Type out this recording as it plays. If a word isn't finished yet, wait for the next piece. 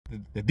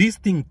This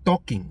thing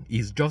talking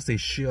is just a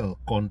shell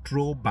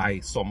controlled by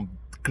some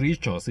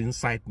creatures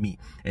inside me,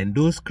 and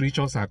those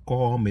creatures are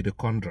called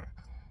mitochondria.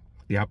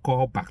 They are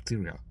called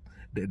bacteria.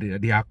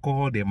 They are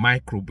called the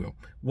microbiome.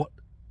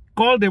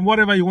 Call them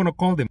whatever you want to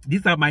call them.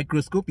 These are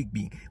microscopic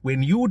beings.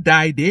 When you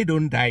die, they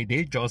don't die,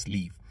 they just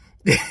leave.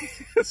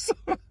 So,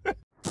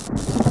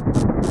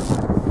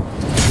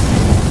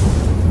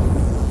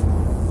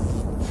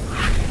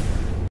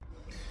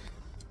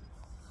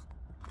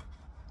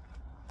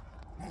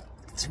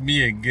 it's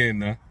me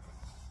again, huh?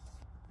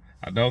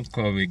 I don't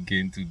come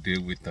again today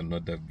with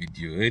another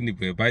video.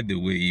 Anyway, by the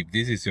way, if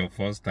this is your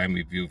first time,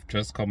 if you've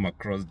just come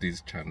across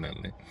this channel,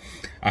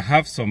 I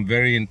have some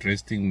very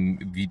interesting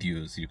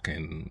videos you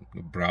can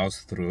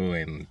browse through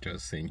and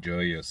just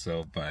enjoy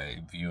yourself by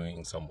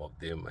viewing some of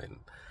them. And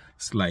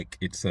it's like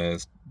it's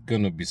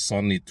gonna be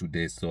sunny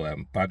today, so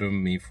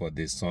pardon me for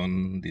the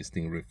sun, this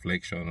thing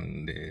reflection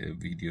and the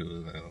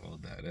videos and all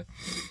that.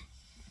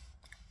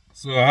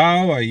 So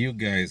how are you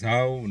guys?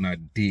 How na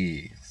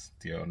day?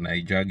 Your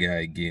Niger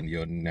guy again,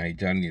 your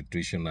Niger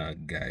nutritional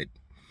guide.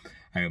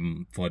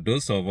 For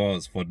those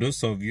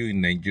of you in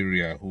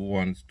Nigeria who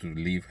want to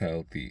live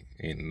healthy,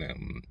 and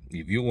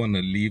if you want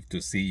to live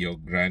to see your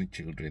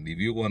grandchildren, if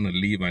you want to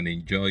live and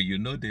enjoy, you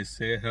know they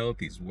say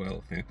health is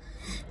wealth.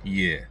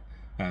 Yeah,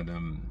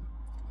 and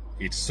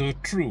it's so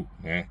true.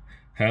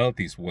 Health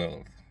is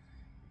wealth.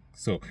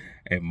 So,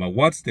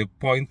 what's the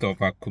point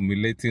of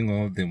accumulating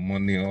all the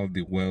money, all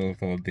the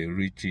wealth, all the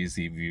riches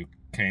if you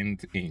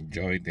can't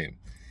enjoy them?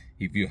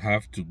 If you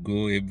have to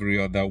go every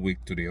other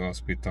week to the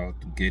hospital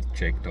to get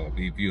checked up,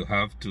 if you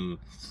have to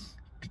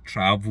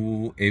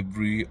travel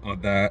every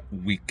other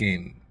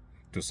weekend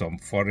to some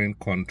foreign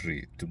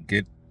country to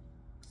get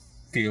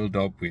filled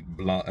up with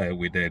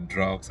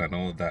drugs and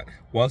all that,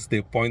 what's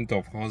the point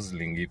of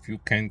hustling if you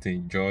can't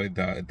enjoy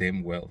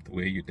them wealth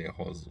where they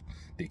hustle,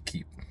 they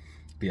keep,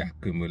 they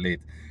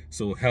accumulate?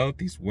 So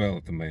health is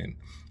wealth, man.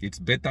 It's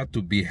better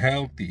to be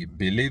healthy.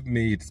 Believe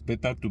me, it's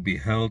better to be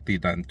healthy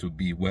than to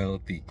be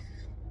wealthy.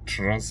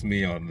 Trust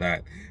me on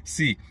that.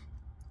 See,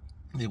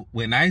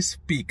 when I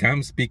speak,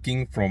 I'm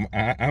coming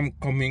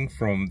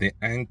from the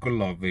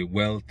angle of a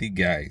wealthy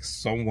guy,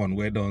 someone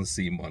where don't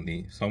see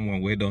money,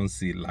 someone where don't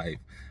see life.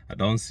 I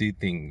don't see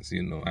things,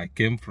 you know. I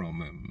came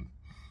from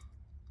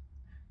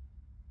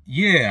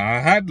yeah, I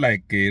had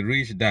like a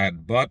rich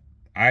dad, but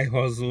I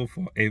hustle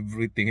for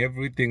everything.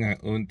 Everything I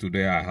own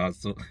today, I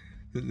hustle.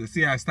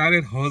 See, I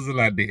started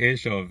hustle at the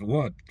age of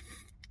what?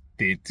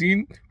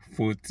 13,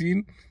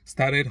 14,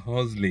 started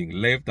hustling,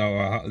 left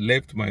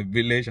my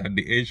village at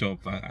the age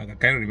of, I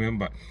can't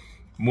remember,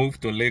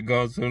 moved to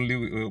Lagos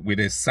only with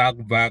a sack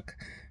bag,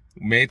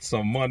 made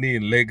some money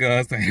in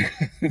Lagos.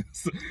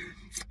 So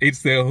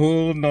it's a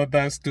whole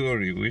nother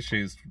story, which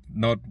is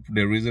not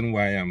the reason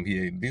why I'm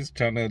here in this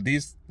channel.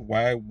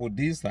 I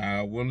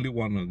only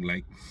want to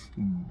like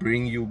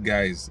bring you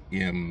guys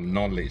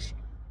knowledge.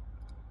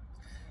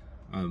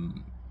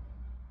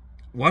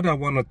 What I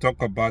want to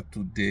talk about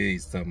today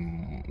is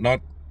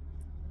not.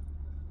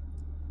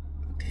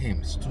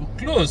 Damn, it's too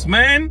close,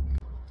 man.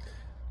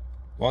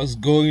 What's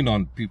going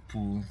on,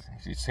 people?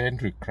 It's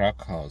Henry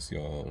KRACHOUSE,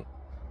 your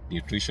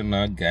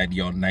nutritional guide,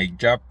 your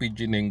Niger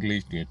Pidgin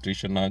English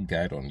nutritional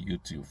guide on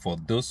YouTube. For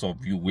those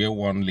of you where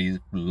one live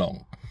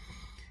long,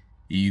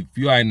 if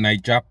you are a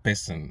Niger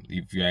person,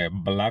 if you are a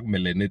black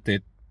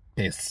melanated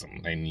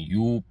person, and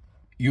you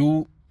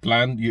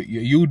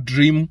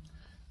dream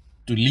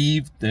to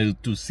live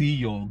to see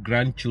your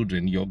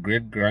grandchildren, your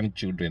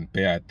great-grandchildren,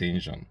 pay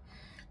attention.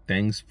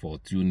 Thanks for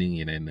tuning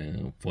in.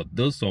 And for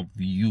those of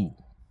you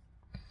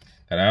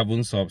that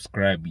haven't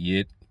subscribed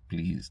yet,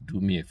 please do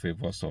me a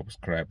favor,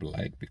 subscribe,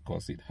 like,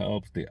 because it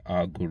helps the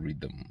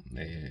algorithm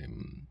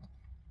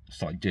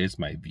suggest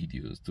my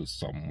videos to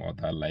some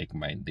other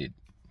like-minded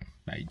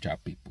Niger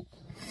people.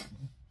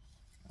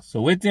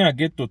 So what thing I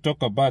get to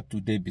talk about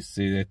today be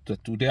say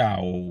today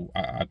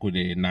I could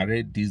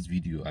narrate this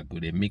video. I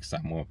could mix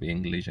some of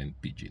English and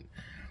Pidgin,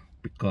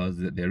 because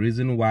the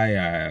reason why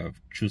I have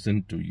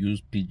chosen to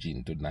use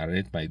Pidgin to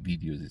narrate my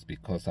videos is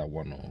because I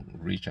want to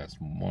reach as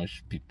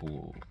much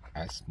people,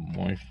 as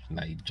much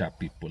Niger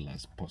people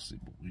as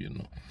possible, you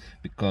know,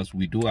 because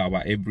we do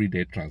our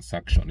everyday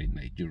transaction in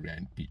Nigeria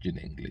in Pidgin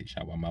English.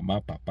 Our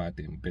mama, papa,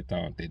 they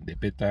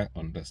better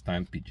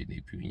understand Pidgin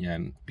if you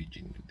yarn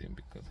Pidgin with them,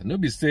 because I know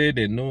they say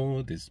they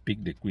know they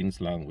speak the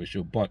Queen's language,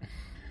 but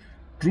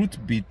truth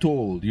be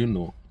told, you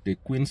know, the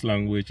Queen's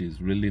language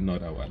is really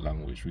not our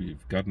language.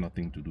 We've got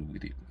nothing to do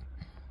with it.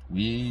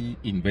 We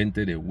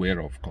invented a way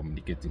of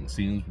communicating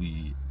since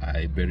we are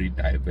a very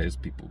diverse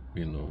people.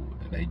 You know,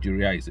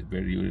 Nigeria is a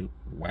very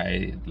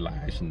wide,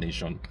 large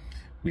nation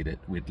with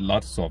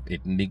lots of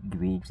ethnic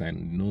groups,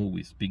 and you know,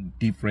 we speak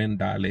different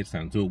dialects,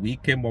 and so we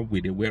came up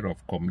with a way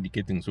of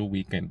communicating so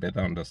we can better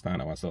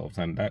understand ourselves,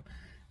 and that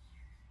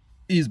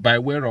is by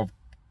way of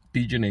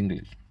Pidgin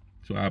English.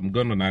 So I'm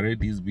gonna narrate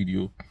this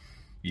video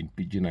in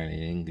Pidgin and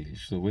in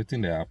English. So what's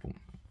in the happen?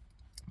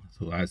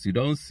 So as you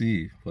don't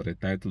see for the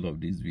title of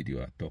this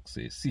video, I talk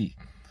say, see,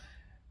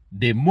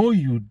 the more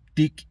you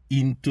dig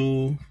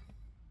into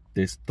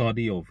the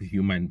study of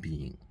human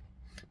being,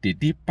 the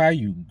deeper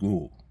you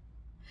go,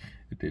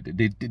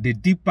 the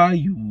deeper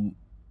you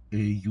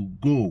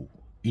go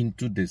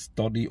into the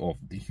study of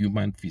the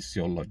human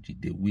physiology,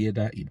 the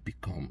weirder it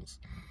becomes.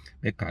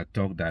 Like I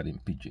talk that in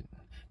Pidgin.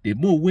 The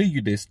more way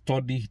you they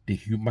study the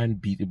human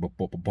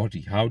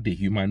body, how the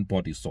human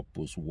body is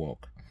supposed to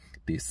work,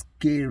 the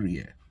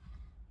scarier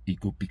it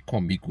could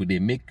become. It could they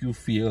make you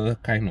feel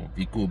kind of,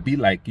 it could be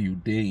like you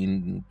there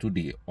into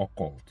the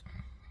occult.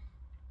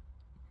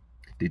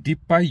 The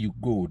deeper you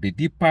go, the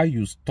deeper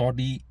you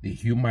study the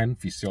human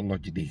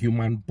physiology, the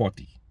human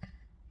body,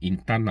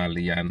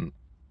 internally and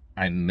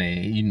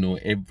you know,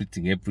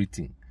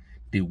 everything,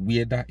 the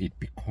weirder it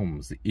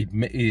becomes.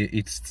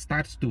 It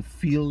starts to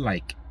feel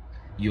like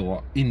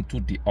you're into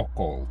the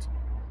occult.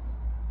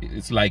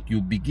 It's like you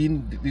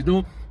begin, you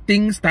know,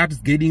 things starts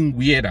getting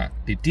weirder.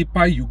 The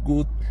deeper you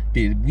go,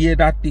 the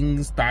weirder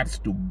things starts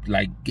to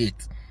like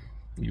get.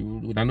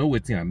 You don't know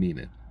what I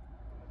mean.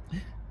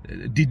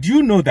 Did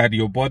you know that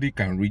your body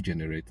can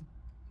regenerate?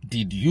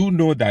 Did you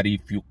know that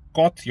if you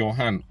cut your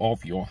hand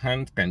off, your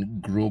hand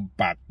can grow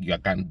back? You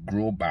can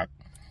grow back.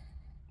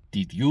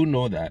 Did you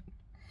know that?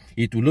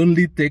 It will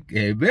only take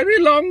a very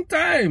long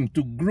time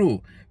to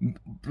grow.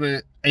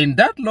 In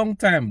that long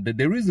time,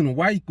 the reason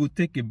why it could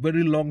take a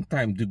very long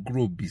time to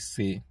grow be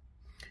say,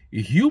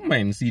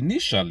 humans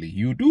initially,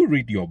 you do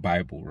read your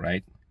Bible,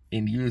 right?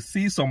 And you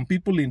see some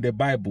people in the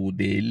Bible,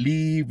 they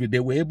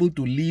were able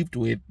to live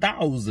to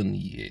 1,000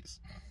 years.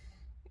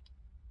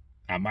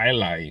 Am I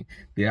lying?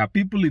 There are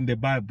people in the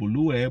Bible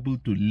who are able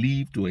to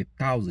live to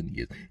 1,000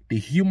 years. The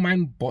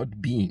human body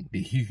being,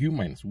 the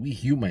humans, we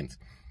humans,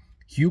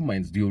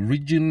 the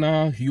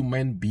original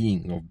human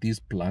being of this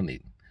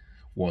planet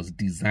were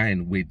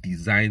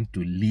designed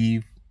to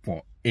live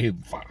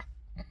forever.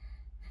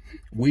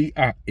 We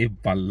are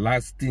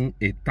everlasting,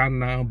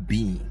 eternal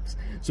beings.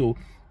 So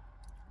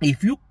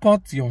if you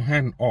cut your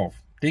hand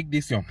off, take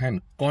this your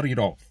hand, cut it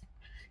off,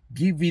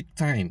 give it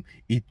time,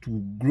 it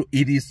will grow.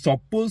 It is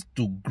supposed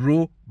to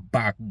grow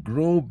back.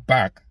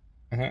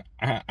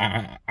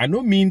 I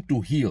don't mean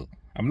to heal.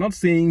 I'm not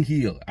saying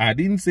heal. I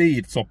didn't say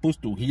it's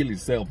supposed to heal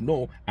itself.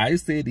 No, I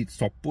said it's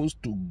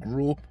supposed to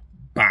grow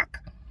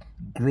back.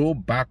 Grow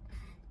back.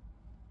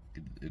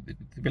 It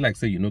feel like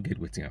say you don't get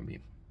what I mean.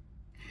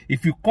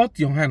 If you cut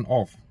your hand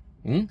off,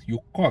 you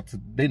cut,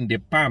 then the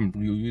palm,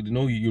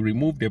 you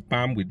remove the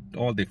palm with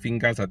all the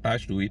fingers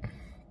attached to it.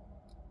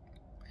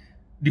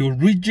 The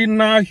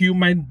original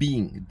human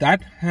being,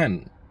 that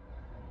hand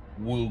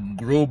will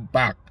grow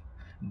back,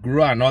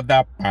 grow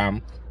another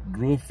palm,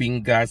 grow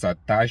fingers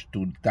attached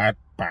to that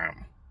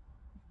palm.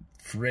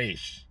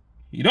 Fresh.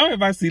 You don't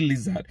ever see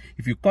lizard.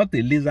 If you cut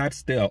a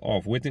lizard's tail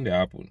off, waiting to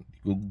happen,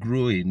 it will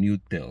grow a new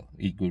tail.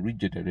 It will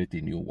regenerate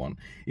a new one.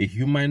 A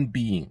human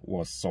being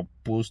was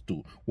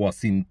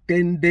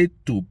intended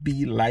to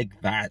be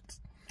like that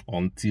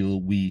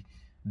until we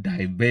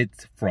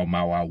divert from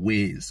our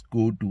ways,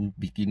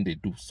 begin to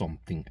do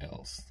something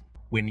else.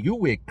 When you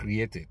were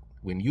created,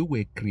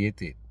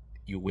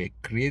 you were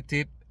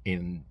created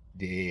in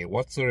the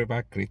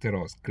whatsoever created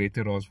us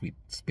with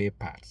spare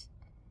parts,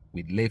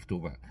 with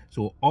leftover.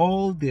 So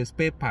all the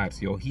spare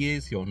parts, your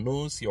ears, your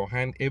nose, your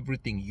hand,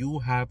 everything, you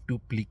have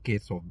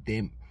duplicates of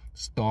them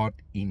stored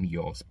in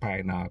your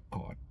spinal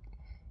cord.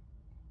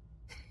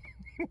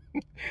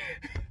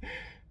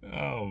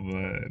 Oh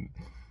man.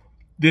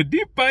 The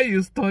deeper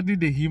you study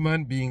the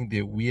human being,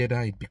 the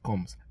weirder it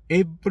becomes.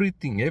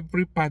 Everything,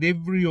 every part,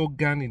 every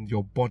organ in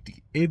your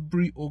body,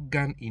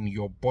 in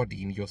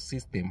your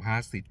system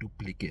has a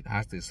duplicate,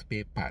 has a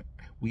spare part,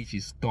 which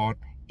is stored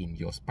in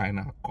your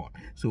spinal cord.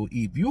 So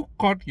if you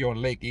cut your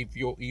leg,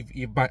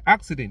 if by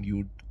accident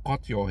you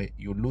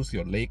lose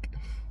your leg,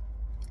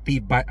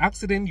 if by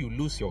accident you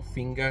lose your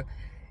finger,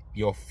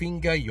 your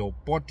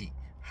body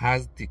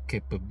has the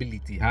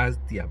capability, has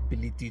the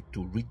ability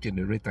to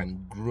regenerate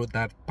and grow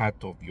that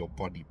part of your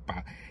body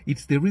back.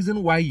 It's the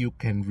reason why you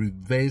can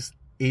reverse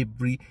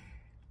every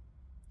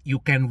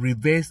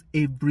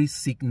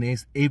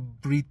sickness,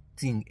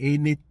 everything,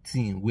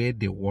 anything where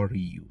they worry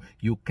you.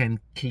 You can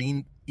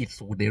clean. It's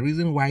the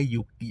reason why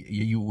you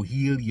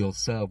heal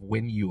yourself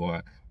when you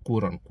are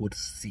quote unquote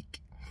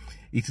sick.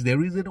 It's the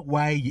reason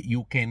why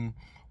you can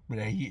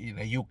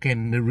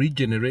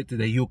regenerate,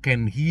 that you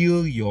can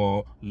heal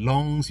your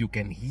lungs, you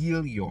can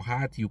heal your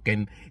heart, you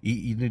can,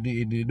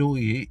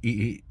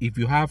 if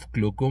you have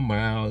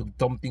glaucoma,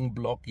 something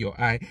block your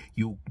eye,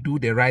 you do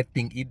the right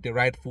thing, eat the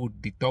right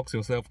food, detox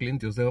yourself,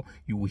 cleanse yourself,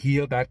 you will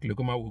heal that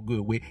glaucoma, will go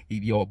away,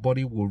 your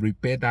body will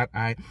repair that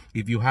eye.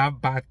 If you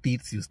have bad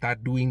teeth, you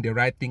start doing the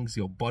right things,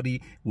 your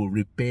body will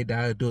repair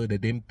the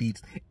damn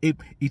teeth.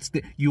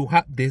 You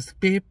have the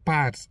spare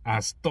parts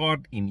are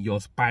stored in your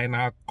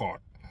spinal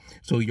cord.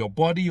 So your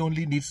body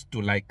only needs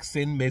to like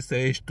send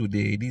message to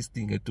this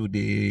thing,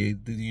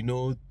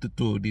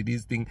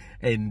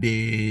 and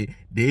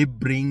they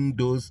bring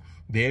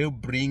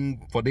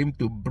for them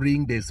to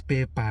bring the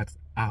spare parts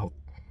out.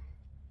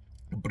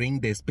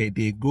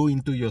 They go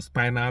into your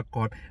spinal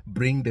cord,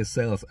 bring the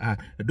cells out.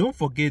 Don't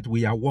forget,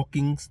 we are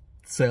walking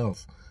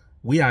cells.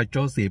 We are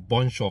just a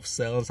bunch of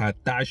cells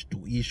attached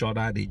to each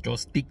other. They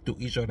just stick to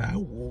each other.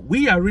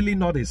 We are really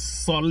not a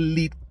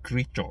solid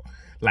creature.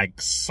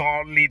 Like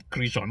solid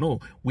creature. No,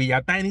 we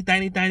are tiny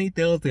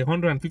cells,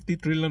 150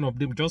 trillion of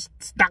them just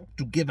stuck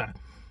together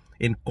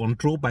and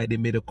controlled by the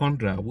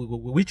mitochondria,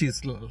 which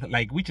is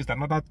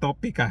another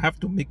topic. I have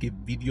to make a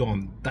video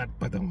on that,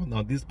 but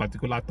on this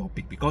particular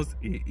topic, because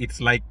it's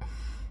like,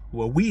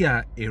 well, we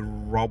are a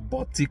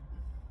robotic,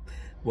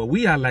 well,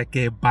 we are like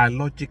a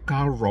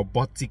biological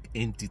robotic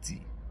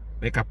entity.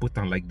 Make I put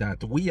on like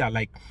that. We are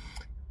like,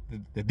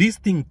 this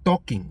thing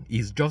talking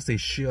is just a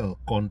shell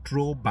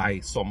controlled by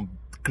some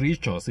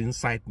creatures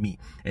inside me,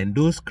 and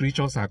those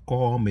creatures are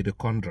called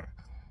mitochondria.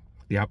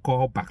 They are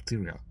called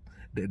bacteria.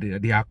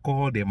 They are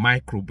called the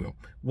microbiome.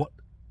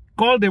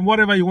 Call them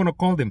whatever you want to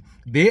call them.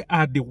 They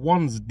are the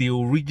ones,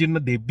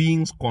 the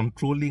beings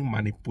controlling,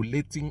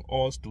 manipulating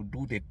us to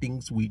do the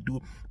things we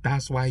do.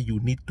 That's why you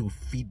need to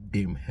feed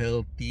them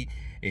healthy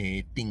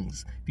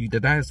things.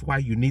 That's why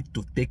you need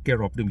to take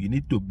care of them. You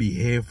need to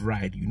behave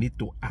right. You need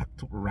to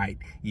act right.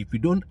 If you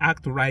don't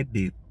act right,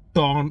 they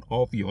turn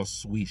off your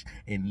switch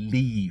and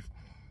leave.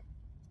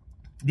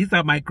 These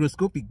are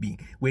microscopic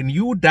beings. When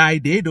you die,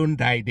 they don't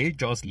die. They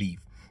just leave.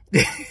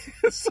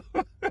 So,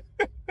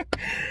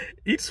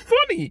 it's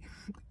funny.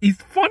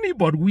 It's funny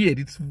but weird.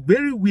 It's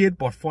very weird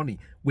but funny.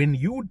 When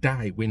you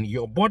die, when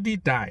your body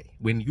die,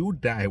 when you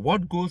die,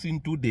 what goes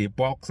into the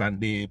box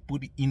and they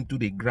put it into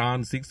the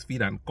ground 6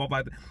 feet and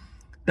covered,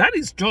 that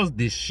is just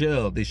the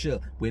shell. The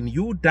shell. When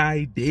you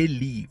die, they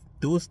leave.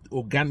 Those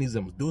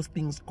organisms, those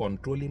things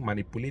controlling,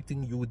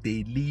 manipulating you,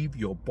 they leave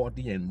your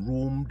body and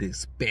roam the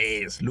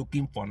space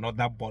looking for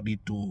another body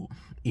to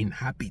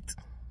inhabit.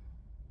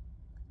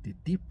 The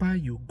deeper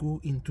you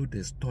go into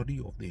the study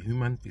of the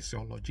human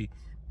physiology,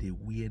 the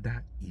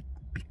weirder it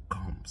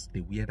becomes,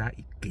 the weirder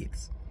it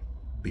gets.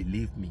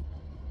 Believe me.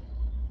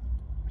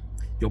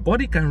 Your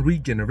body can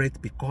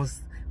regenerate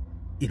because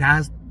it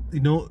has,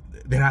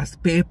 there are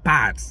spare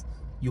parts.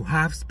 You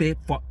have spare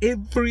for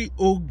every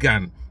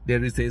organ.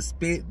 There is a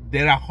spare,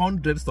 there are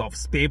hundreds of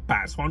spare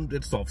parts,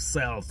 hundreds of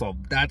cells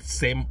of that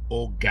same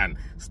organ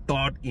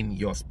stored in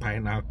your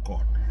spinal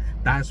cord.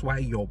 That's why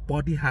your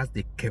body has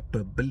the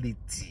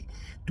capability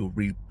to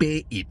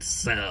repair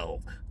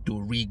itself, to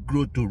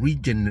regrow, to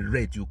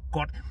regenerate.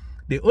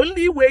 The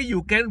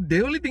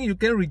only thing you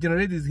can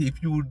regenerate is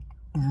if you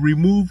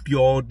remove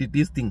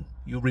this thing,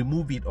 you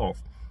remove it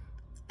off.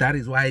 That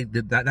is why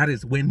that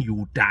is when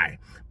you die.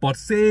 But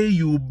say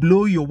you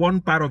blow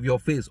one part of your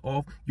face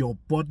off, your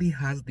body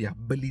has the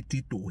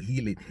ability to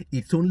heal it.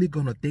 It's only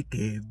gonna take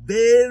a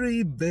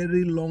very,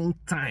 very long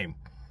time.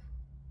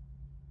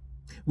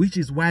 Which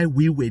is why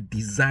we were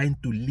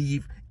designed to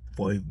live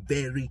for a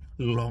very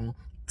long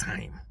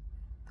time.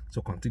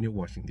 So continue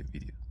watching the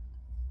video.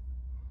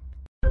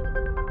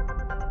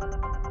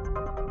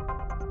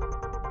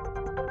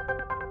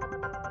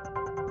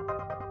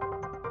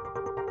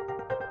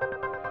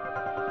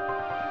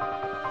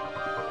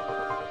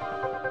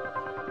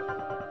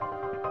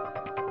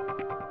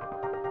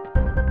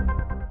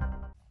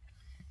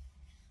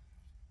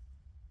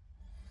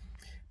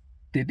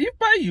 The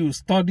deeper you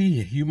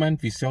study human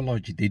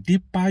physiology, the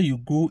deeper you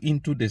go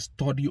into the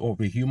study of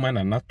a human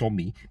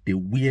anatomy, the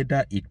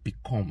weirder it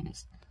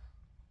becomes.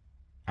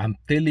 I'm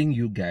telling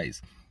you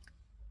guys,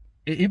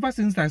 ever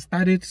since I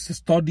started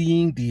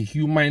studying the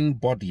human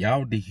body,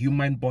 how the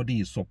human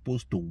body is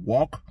supposed to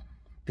work,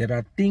 there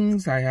are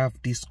things I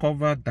have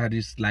discovered that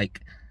is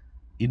like,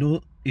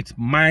 it's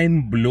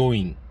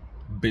mind-blowing.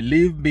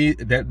 Believe me,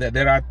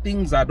 there are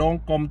things I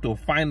don't come to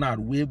find out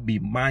will be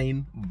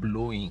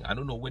mind-blowing. I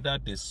don't know whether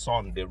the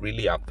sun, they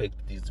really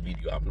affect this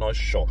video. I'm not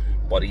sure.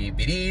 But if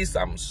it is,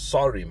 I'm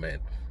sorry, man.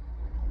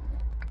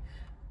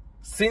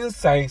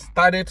 Since I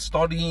started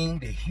studying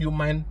the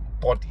human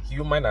body,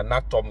 human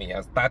anatomy,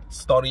 I start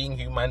studying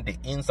the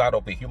inside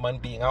of a human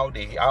being, how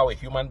a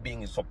human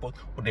being is supposed,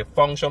 the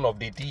function of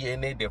the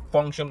DNA, the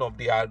function of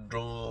the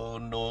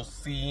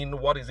adenosine,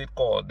 what is it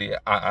called?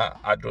 The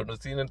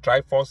adenosine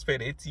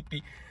triphosphate,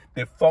 ATP,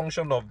 the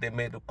function of the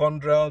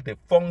mitochondrial, the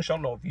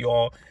function of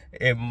your,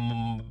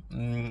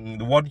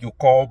 what you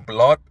call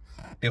blood,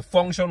 the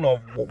function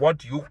of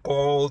what you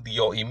call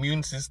your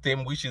immune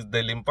system, which is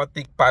the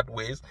lymphatic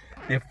pathways,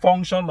 the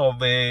function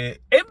of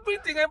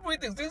everything.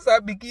 Since I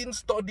begin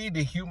study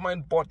the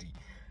human body,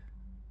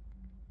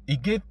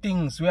 it get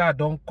things where I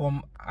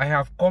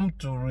have come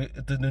to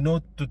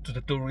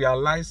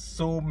realize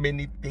so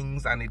many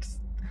things, and it's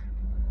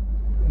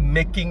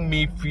making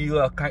me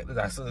feel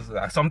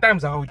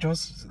sometimes I'll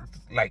just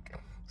like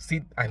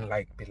sit and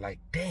be like,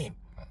 damn.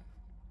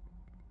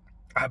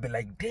 I'll be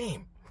like,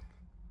 damn.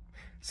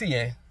 See,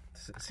 I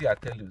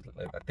tell you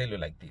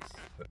like this.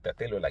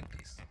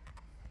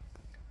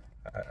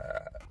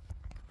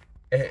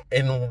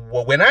 And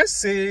when I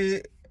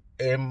say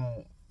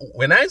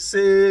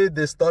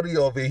the story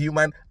of a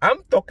human,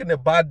 I'm talking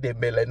about the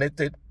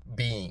melanated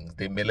beings,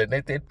 the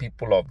melanated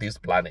people of this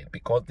planet,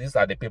 because these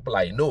are the people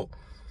I know.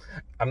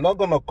 I'm not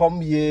gonna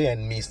come here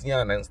and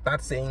misyan and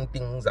start saying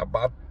things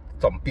about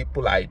some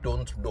people I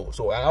don't know.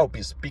 So I'll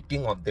be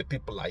speaking of the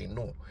people I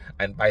know.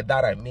 And by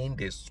that I mean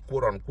the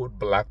quote-unquote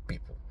black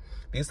people.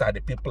 These are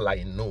the people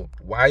I know.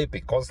 Why?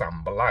 Because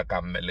I'm black,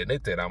 I'm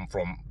melanated, I'm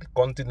from the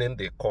continent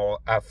they call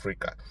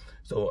Africa.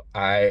 So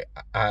my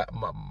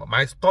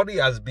study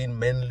has been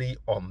mainly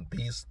on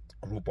this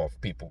group of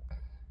people.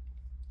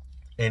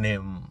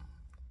 And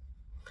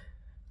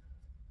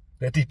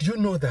did you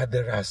know that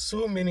there are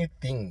so many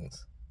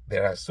things?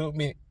 There are so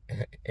many.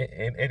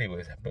 And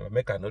anyways,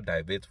 make a no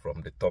divert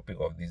from the topic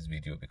of this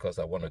video because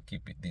I want to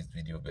keep this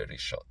video very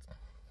short.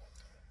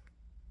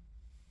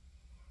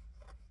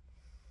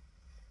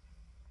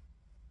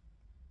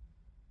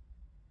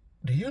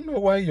 Do you know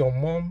why your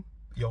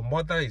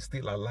mother is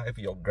still alive,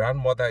 your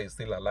grandmother is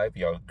still alive,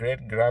 your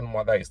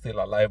great-grandmother is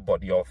still alive,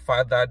 but your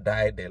father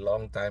died a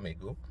long time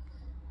ago?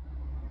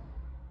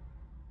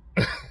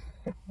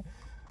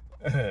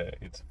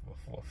 It's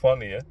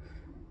funny, eh?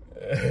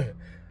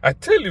 I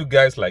tell you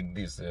guys like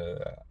this.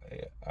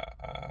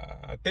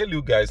 I tell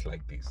you guys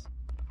like this.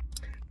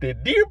 The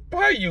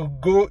deeper you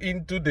go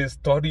into the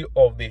study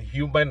of the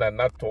human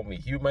anatomy,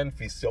 human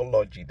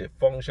physiology, the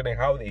functioning,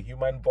 how the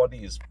human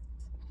body is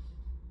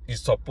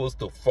supposed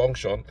to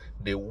function,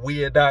 the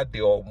weirder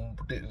the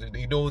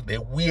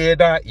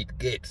weirder it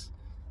gets.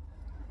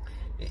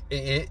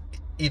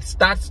 It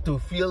starts to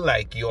feel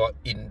like you're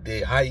in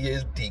the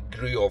highest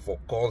degree of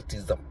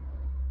occultism.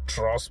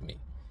 Trust me.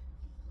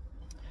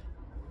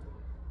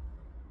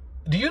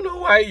 Do you know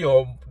why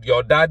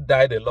your dad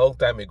died a long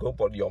time ago,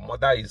 but your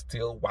mother is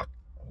still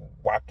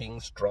working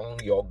strong?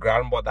 Your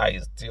grandmother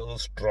is still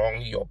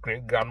strong. Your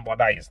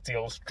great-grandmother is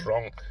still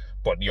strong,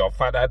 but your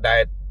father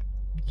died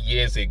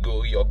years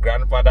ago. Your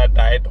grandfather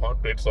died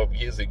hundreds of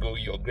years ago.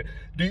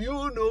 Do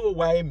you know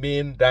why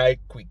men die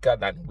quicker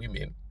than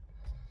women?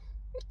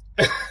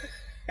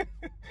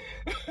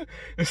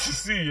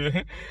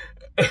 See,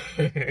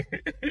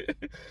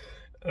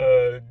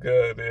 oh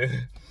God.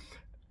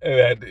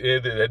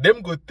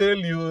 Them go tell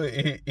you,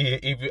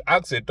 if you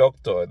ask a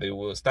doctor, they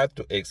will start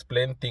to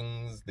explain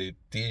things they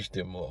teach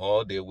them,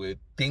 or they were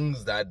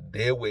things that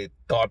they were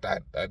taught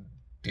at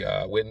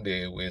when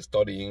they were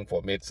studying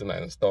for medicine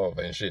and stuff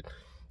and shit.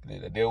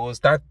 They will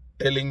start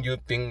telling you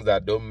things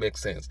that don't make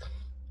sense.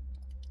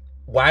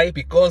 Why?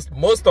 Because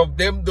most of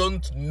them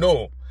don't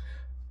know.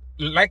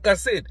 Like I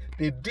said,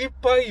 the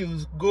deeper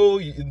you go,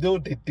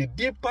 the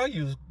deeper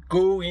you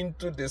go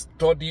into the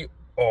study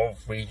of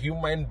a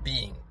human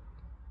being,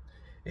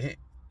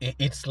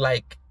 it's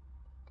like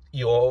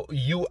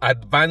you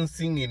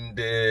advancing in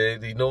the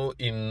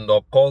in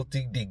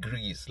occultic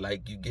degrees.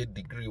 Like you get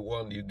degree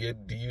 1, you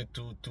get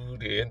D2,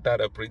 they enter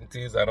the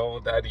apprentice and all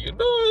that. You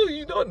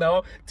know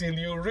now till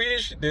you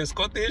reach the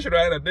Scottish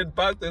Rite, and then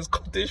past the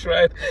Scottish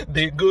Rite,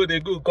 they go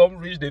come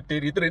reach the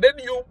 33. Then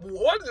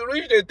once you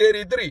reach the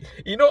 33,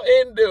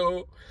 end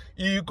there.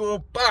 You go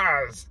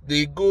pass,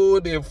 they go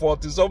the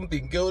 40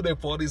 something, go the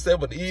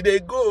 47. They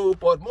go,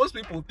 but most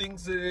people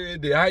think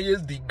the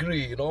highest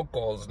degree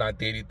calls not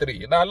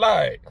 33. Not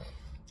lie.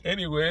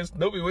 Anyways,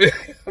 don't be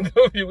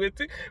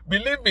waiting.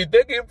 Believe me,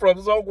 take it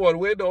from someone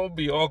we don't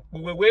do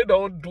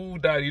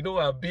that.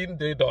 I've been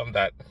there on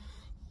that.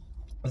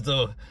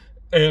 So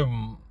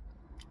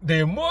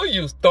the more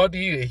you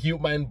study a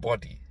human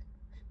body,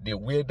 the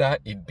weirder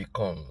it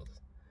becomes.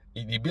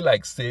 It be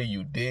like say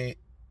you day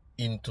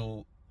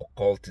into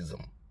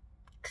occultism.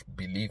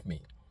 Believe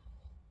me.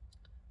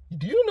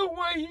 Do you know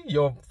why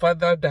your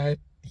father died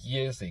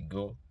years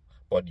ago,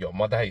 but your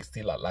mother is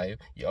still alive?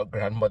 Your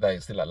grandmother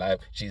is still alive.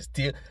 She's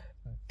still,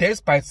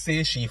 despite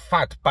say she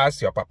fat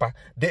past your papa,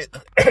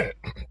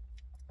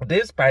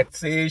 despite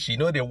say she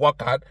they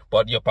work hard,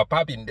 but your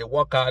papa been they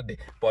work hard,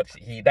 but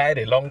he died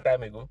a long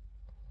time ago.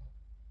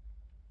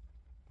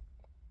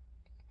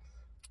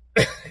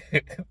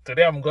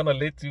 Today I'm gonna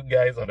let you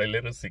guys on a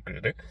little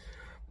secret.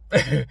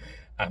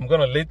 I'm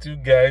gonna let you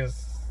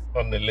guys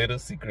on a little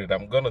secret.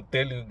 I'm gonna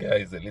tell you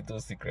guys a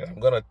little secret. I'm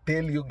gonna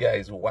tell you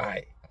guys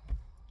why.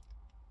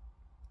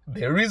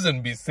 The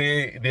reason be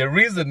say it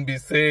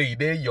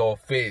ain't your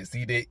face.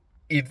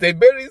 It's a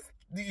very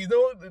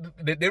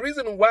the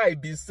reason why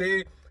be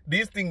say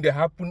this thing that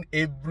happen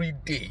every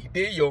day. It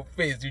ain't your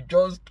face. You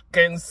just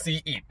can't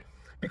see it.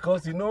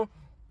 Because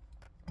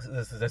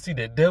see,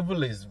 the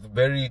devil is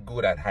very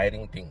good at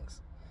hiding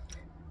things.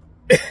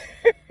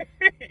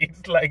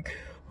 It's like,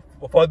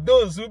 for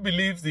those who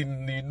believes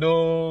in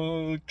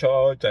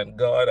church and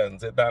God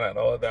and Satan and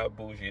all that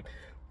bullshit,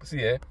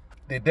 see,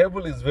 the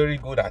devil is very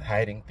good at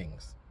hiding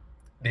things.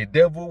 The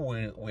devil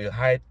will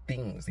hide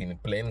things in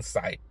plain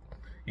sight.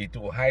 It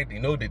will hide,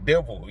 the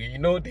devil,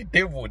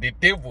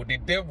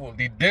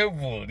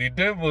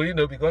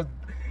 because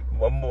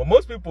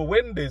most people,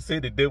 when they say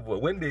the devil,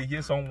 when they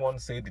hear someone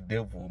say the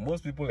devil,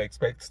 most people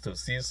expect to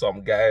see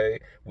some guy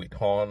with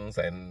horns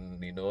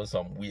and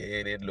some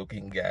weird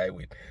looking guy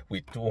with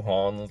 2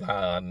 horns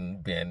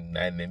and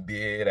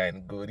beard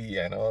and goatee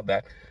and all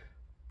that.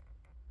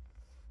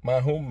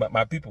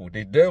 My people,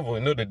 the devil,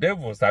 the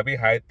devil sabi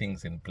hide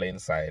things in plain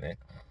sight.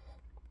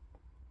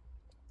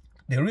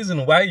 The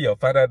reason why your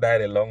father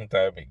died a long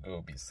time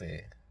ago be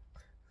say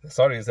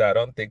Sorry, sir, I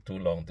don't take too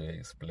long to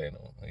explain,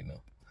 you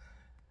know.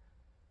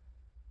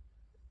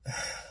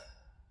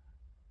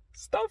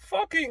 Stop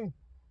fucking.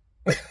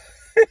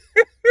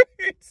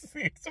 it's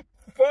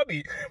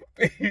funny.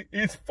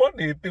 It's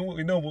funny,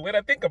 you know, when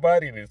I think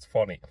about it, it's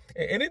funny.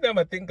 Anytime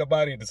I think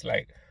about it, it's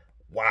like,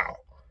 wow.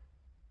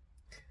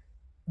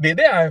 The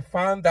day I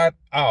found that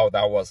out,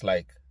 I was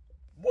like,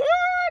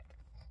 what?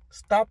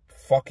 Stop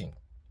fucking.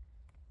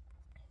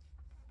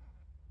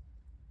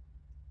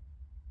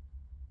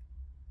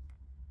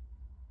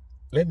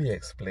 Let me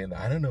explain that.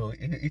 I don't know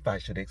if I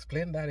should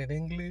explain that in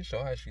English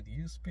or I should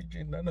use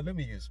Pidgin. No, let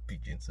me use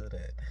Pidgin so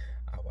that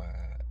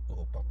our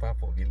papa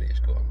for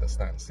village could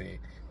understand. Say,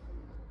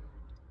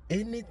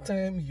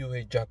 anytime you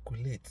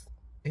ejaculate,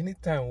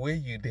 anytime where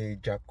you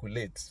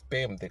ejaculate,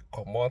 sperm they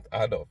come out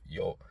of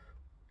your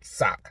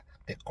sack,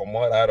 they come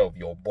out of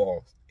your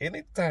balls.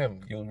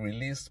 Anytime you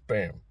release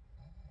sperm,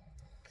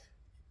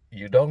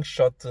 you don't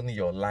shorten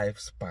your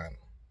lifespan.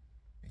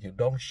 You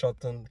don't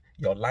shorten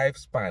your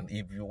lifespan.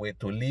 If you were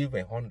to live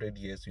 100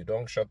 years, you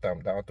don't shut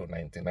them down to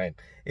 99.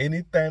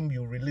 Anytime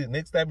you release,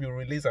 next time you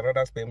release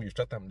another sperm, you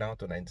shut them down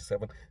to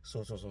 97.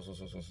 So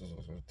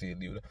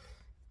till you.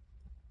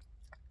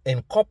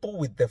 And coupled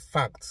with the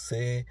fact,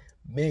 say,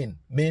 men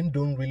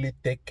don't really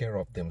take care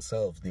of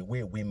themselves the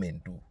way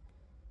women do.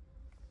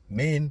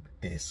 Men,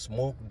 they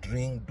smoke,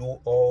 drink,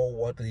 do all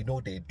what, you know,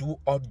 they do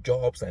odd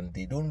jobs and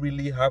they don't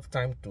really have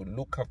time to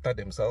look after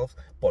themselves.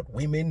 But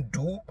women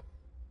do.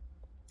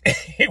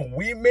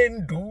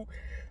 Women do,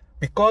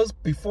 because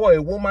before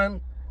a woman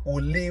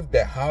will leave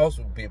the house,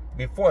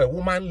 before a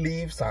woman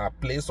leaves her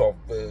place of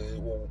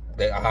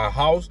her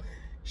house,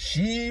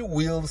 she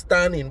will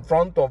stand in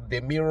front of the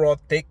mirror,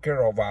 take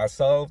care of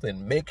herself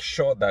and make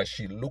sure that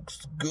she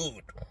looks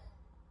good.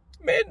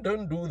 Men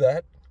don't do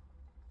that.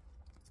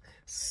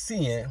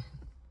 See,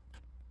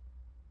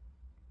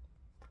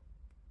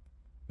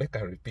 make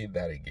I repeat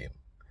that again.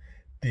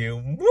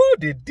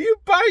 The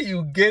deeper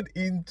you get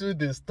into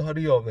the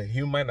study of the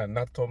human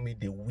anatomy,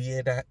 the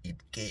weirder it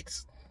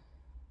gets.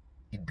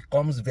 It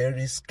becomes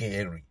very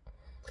scary.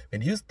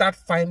 When you start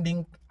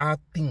finding out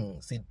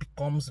things, it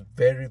becomes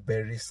very,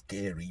 very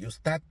scary. You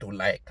start to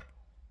like,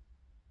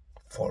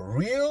 for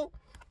real?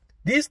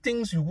 These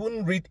things you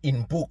wouldn't read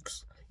in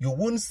books. You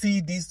wouldn't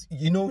see this,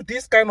 you know,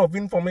 this kind of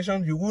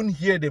information, you wouldn't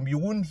hear them. You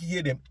wouldn't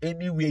hear them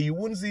anywhere. You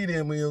wouldn't see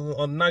them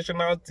on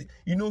national,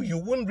 you know, you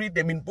wouldn't read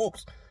them in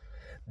books.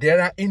 They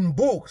are in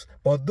books,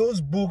 but those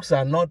books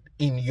are not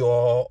in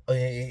your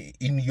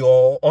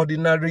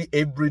ordinary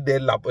everyday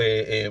lab.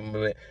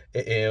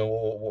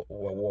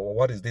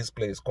 What is this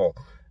place called?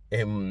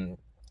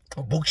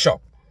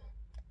 Bookshop.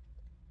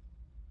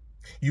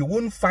 You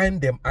won't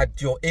find them at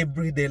your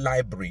everyday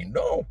library.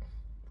 No,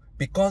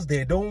 because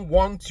they don't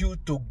want you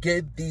to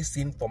get this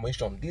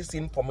information. This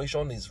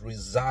information is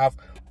reserved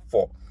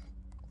for.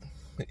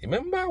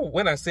 Remember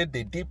when I said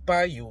the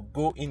deeper you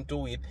go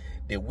into it,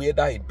 the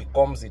weirder it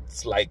becomes.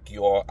 It's like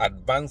you're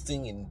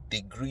advancing in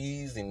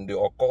degrees, in the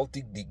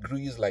occultic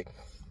degrees. Like,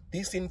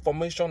 this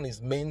information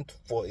is meant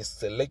for a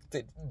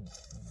selected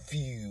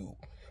view,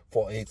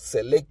 for a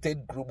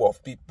selected group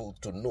of people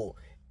to know.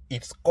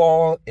 It's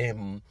called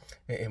you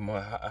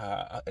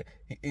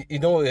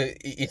know,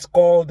 it's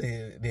called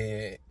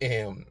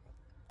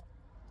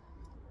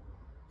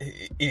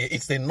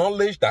it's the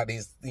knowledge that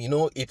is, you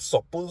know, it's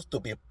supposed to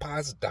be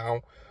passed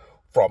down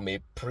from a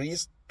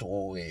priest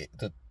to a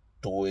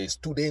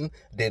student.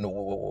 Then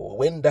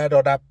when that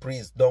other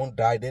priest don't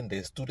die, then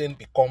the student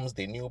becomes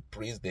the new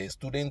priest. The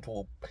student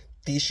will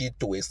teach it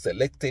to a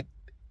selected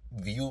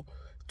view,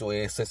 to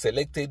a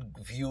selected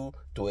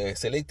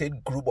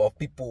group of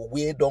people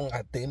who don't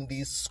attend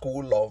this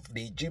school of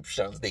the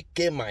Egyptians. The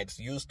Kemites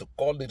used to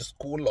call it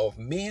school of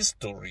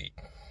mystery,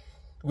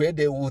 where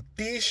they will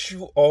teach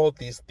you all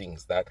these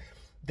things, that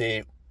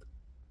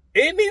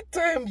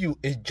anytime you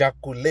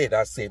ejaculate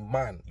as a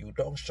man, you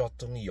don't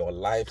shorten your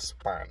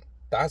lifespan.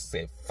 That's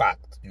a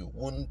fact. You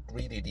won't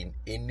read it in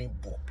any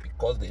book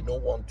because they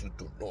don't want you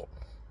to know.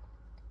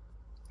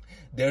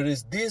 There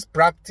is this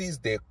practice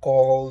they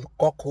call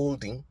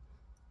cuckolding.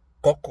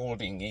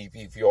 Cuckolding,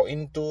 if you're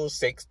into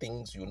sex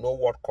things, you know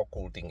what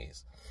cuckolding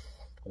is.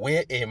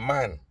 Where a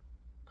man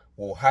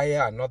will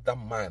hire another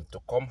man to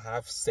come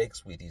have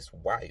sex with his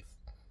wife.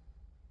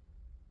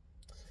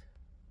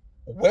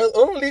 Well,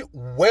 only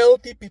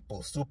wealthy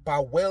people,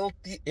 super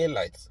wealthy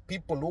elites,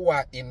 people who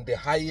are in the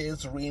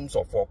highest realms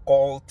of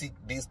occultic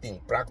this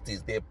thing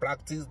practice. They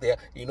practice their,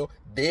 you know,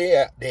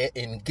 they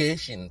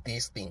engage in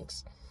these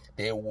things.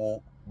 They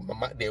will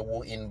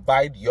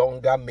invite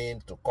younger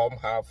men to come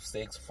have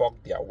sex, fuck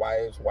their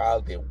wives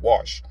while they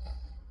wash,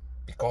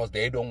 because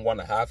they don't want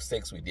to have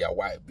sex with their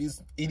wife.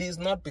 It is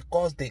not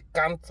because they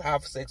can't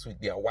have sex with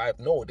their wife.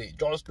 No, they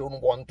just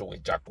don't want to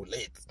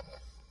ejaculate.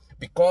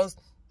 Because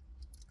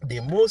the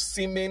more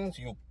semen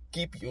you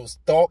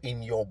store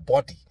in your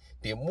body,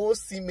 the more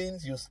semen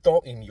you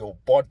store in your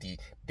body,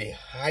 the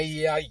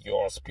higher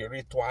your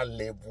spiritual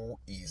level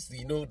is.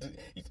 You know,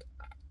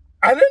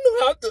 I don't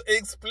know how to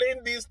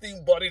explain this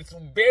thing, but it's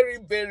very,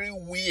 very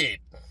weird.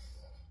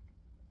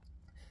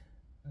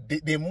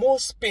 the more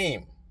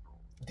sperm,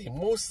 the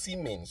more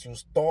semen you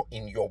store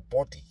in your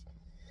body.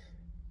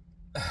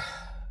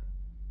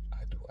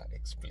 How do I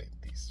explain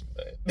this,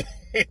 man?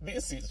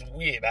 This is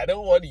weird. I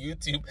don't want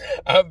YouTube.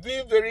 I'm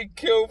being very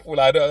careful.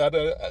 I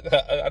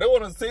don't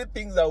want to say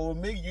things that will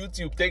make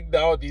YouTube take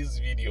down this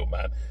video,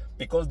 man,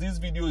 because this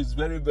video is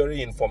very,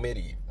 very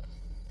informative.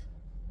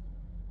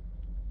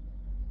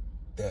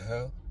 The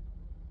hell?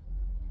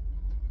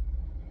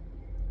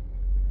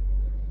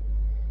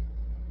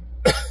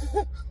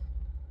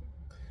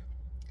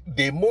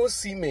 The more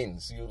semen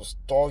you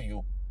store,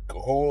 you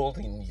hold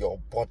in your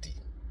body,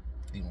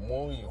 the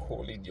more you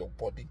hold in your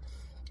body,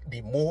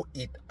 the more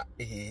it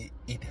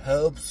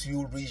helps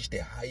you reach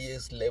the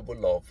highest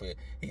level of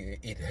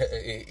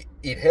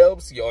it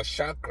helps your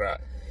chakra.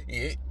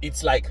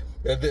 It's like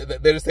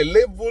there is a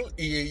level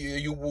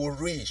you will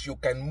reach. You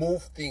can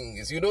move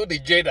things. You know, the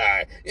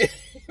Jedi.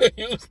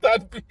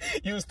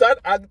 you start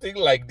acting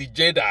like the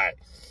Jedi.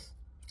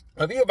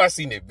 Have you ever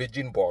seen a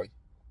virgin boy?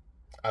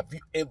 Have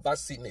you ever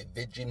seen a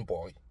virgin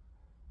boy?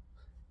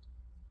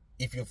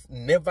 If you've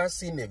never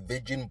seen a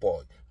virgin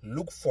boy,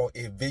 look for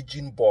a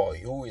virgin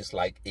boy who is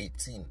like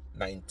 18,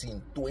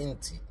 19,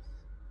 20,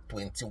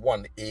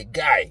 21. A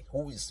guy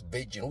who is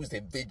virgin, who is a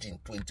virgin,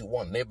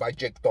 21, never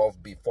jacked off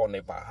before,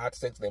 never had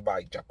sex, never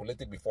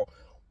ejaculated before.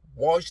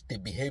 Watch the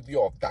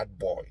behavior of that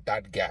boy,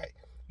 that guy.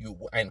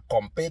 And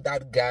compare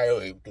that guy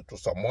to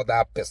some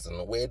other person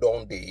where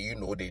don't they, you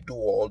know, they do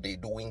all they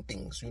doing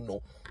things, you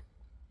know.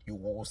 You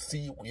will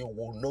see, you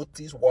will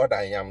notice what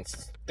I am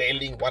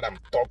telling, what I'm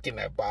talking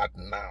about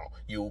now.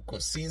 You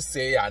could see,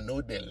 say, I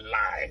know the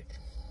lie.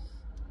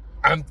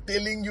 I'm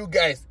telling you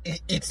guys,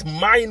 it's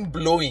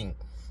mind-blowing.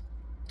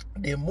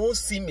 The more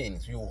semen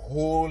you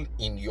hold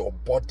in your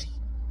body,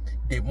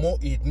 the more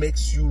it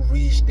makes you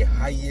reach the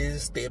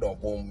highest state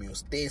of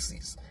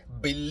homeostasis.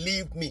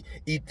 Believe me,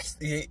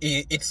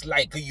 it's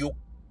like you...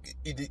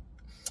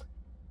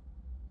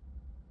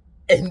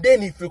 And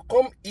then if you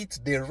come eat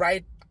the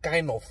right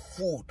kind of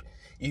food,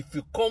 if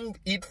you come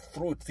eat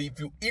fruits, if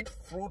you eat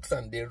fruits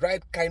and the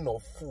right kind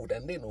of food,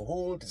 and then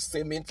hold the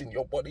semen in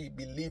your body,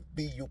 believe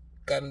me, you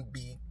can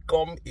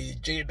become a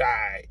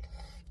Jedi.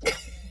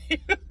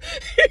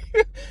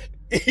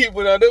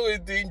 Even I know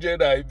what thing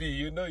Jedi be,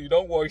 you know, you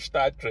don't watch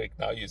Star Trek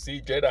now. You see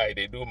Jedi,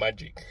 they do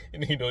magic,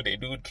 you know, they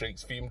do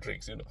tricks, film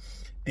tricks, you know.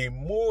 The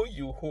more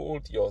you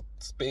hold your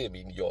sperm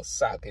in your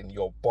sac and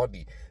your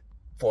body,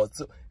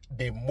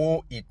 the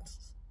more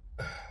it's...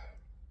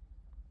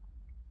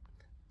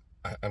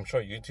 I'm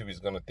sure YouTube is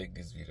going to take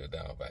this video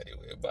down, by the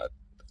way. But,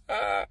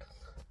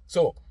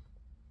 so,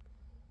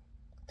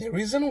 the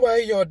reason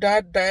why your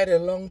dad died a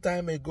long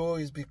time ago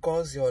is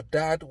because your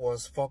dad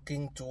was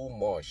fucking too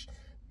much.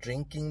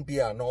 Drinking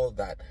beer and all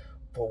that.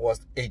 But was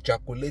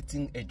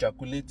ejaculating. And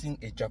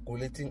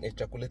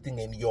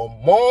your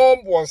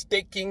mom was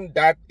taking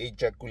that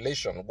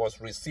ejaculation,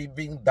 was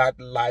receiving that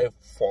life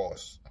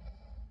force.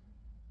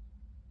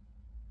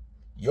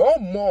 Your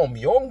mom,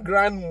 your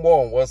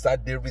grandmom was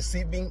at the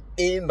receiving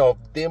end of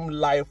them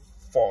life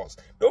force.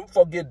 Don't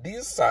forget,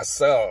 these are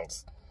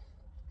cells.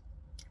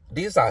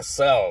 These are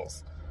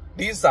cells.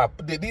 These are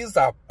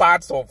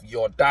parts of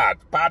your dad.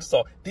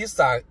 These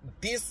are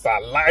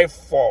life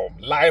form,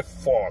 life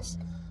force.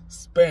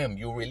 Sperm,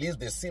 you release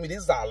the semen.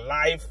 These are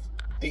life.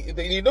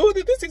 You know,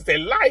 this is a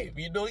life.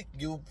 You know,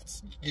 you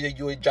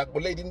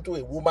ejaculate into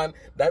a woman.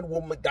 That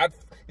woman, that,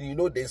 you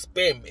know, the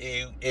sperm,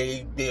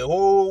 the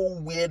whole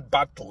weird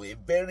battle, a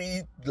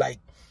very, like,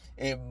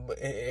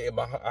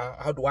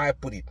 how do I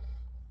put it?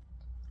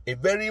 A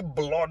very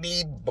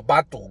bloody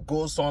battle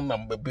goes on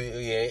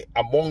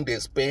among the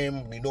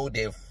sperm. You know,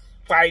 they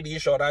fight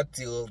each other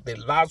till the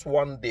last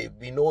one.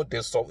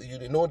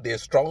 The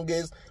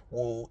strongest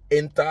will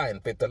enter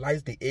and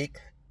fertilize the egg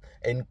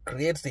and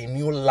creates a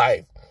new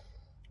life,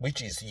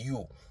 which is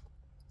you.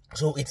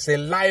 So it's a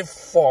life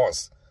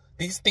force.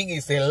 This thing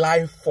is a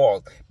life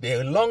force.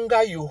 The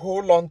longer you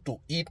hold on to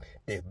it,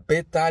 the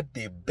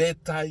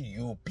better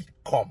you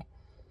become.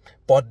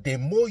 But the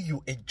more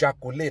you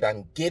ejaculate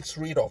and get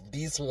rid of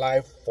this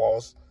life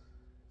force,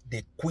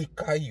 the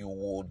quicker you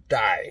will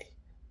die.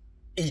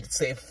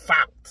 It's a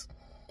fact.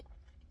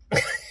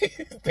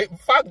 The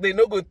fact they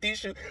no go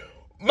teach you.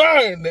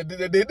 Man,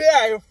 the day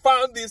I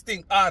found this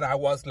thing out, I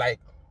was like,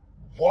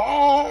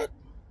 what?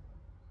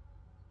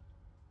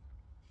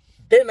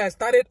 Then I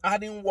started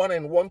adding one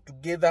and one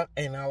together,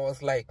 and I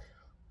was like,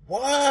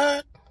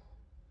 what?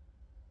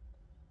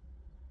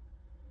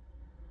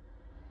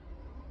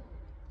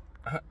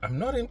 I'm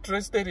not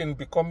interested in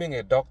becoming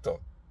a doctor.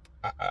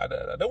 I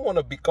don't want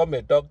to become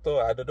a doctor.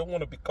 I don't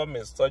want to become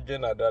a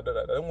surgeon. I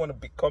don't want to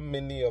become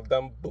any of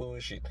them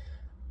bullshit.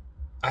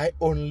 I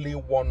only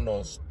want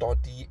to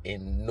study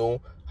and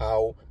know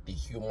how the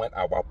human,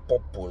 our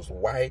purpose,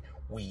 why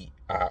we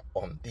are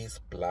on this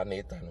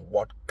planet and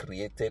what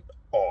created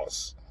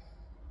us.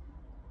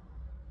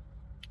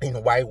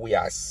 And why we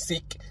are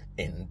sick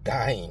and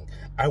dying.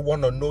 I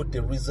want to know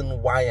the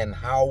reason why and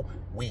how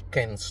we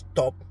can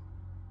stop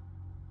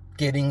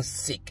getting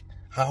sick.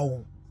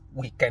 How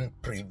we can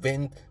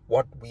prevent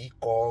what we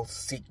call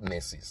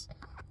sicknesses.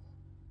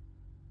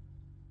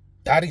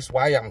 That is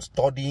why I'm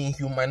studying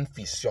human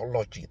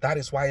physiology. That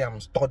is why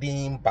I'm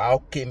studying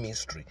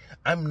biochemistry.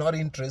 I'm not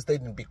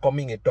interested in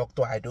becoming a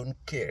doctor. I don't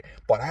care.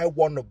 But I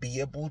want to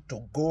be able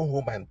to go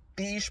home and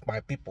teach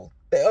my people,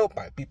 tell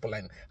my people,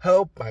 and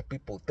help my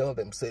people. Tell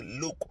them, say,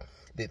 look,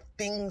 the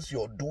things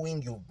you're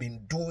doing, you've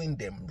been doing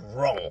them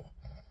wrong.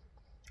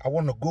 I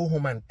want to go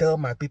home and tell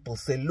my people,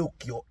 say, look,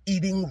 you're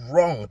eating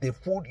wrong. The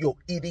food you're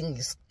eating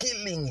is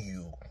killing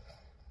you.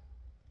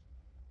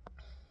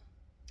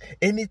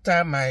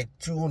 Anytime I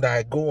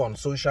go on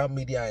social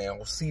media and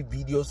I'll see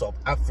videos of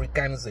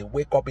Africans, they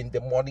wake up in the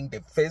morning,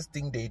 the first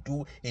thing they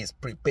do is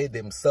prepare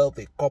themselves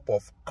a cup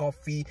of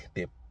coffee.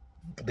 They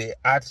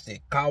add the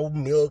cow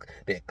milk,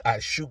 they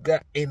add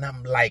sugar, and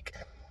I'm like,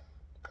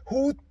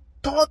 who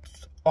taught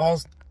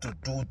us to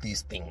do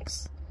these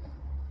things?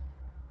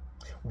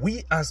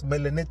 We as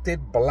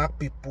melanated black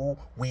people,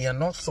 we are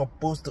not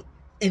supposed to.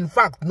 In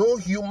fact, no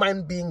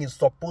human being is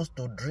supposed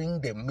to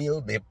drink the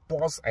milk, the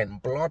pus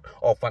and blood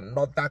of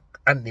another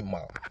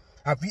animal.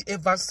 Have you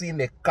ever seen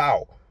a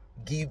cow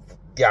give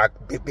their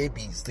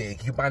babies the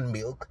human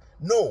milk?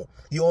 No.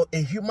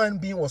 A human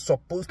being was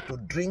supposed to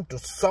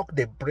suck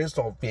the breast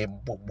of a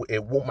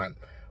woman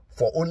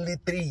for only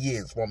 3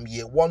 years, from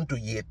year 1 to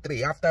year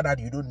 3. After that,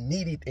 you don't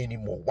need it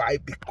anymore. Why?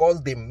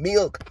 Because the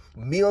milk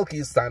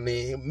is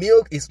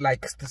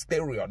like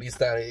testosterone.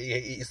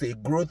 It's a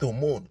growth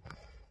hormone.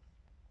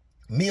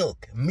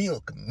 Milk,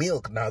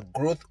 now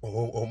growth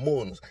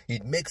hormones.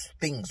 It makes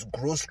things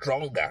grow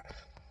stronger.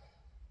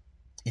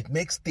 It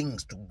makes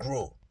things to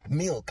grow.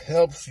 Milk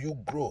helps you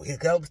grow.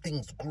 It helps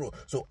things grow.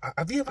 So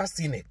have you ever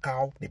seen a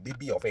cow, the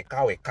baby of a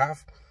cow, a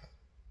calf?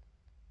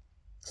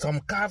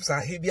 Some calves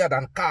are heavier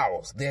than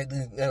cows,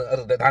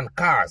 than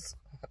cars.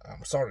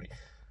 I'm sorry.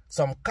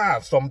 Some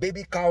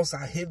baby cows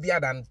are heavier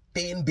than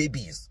 10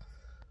 babies.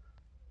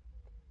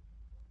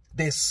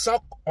 They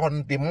suck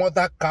on the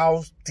mother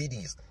cow's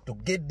titties to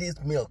get this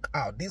milk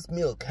out. This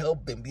milk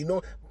help them,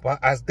 but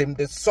as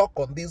they suck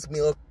on this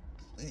milk,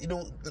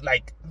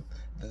 like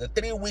the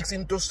 3 weeks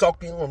into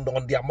sucking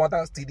on their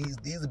mother's titties,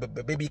 these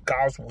baby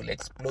cows will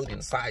explode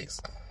in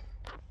size.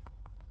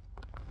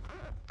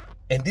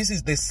 And this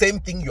is the same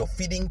thing you're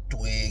feeding to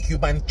a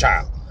human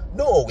child.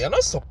 No, we are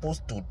not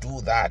supposed to do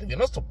that. We're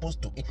not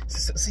supposed to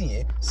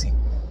see.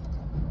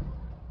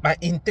 My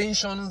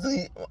intention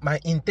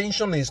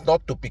is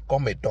not to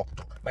become a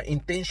doctor. My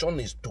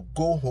intention is to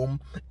go home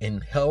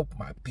and help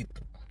my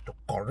people, to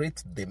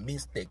correct the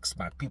mistakes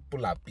my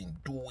people have been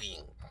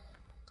doing.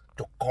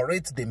 To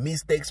correct the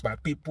mistakes my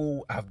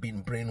people have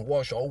been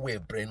brainwashed or were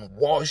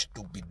brainwashed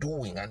to be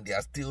doing, and they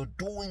are still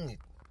doing it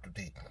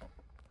today.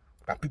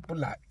 My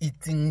people are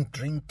eating,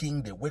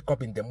 drinking, they wake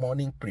up in the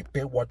morning,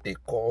 prepare what they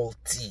call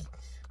tea.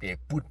 They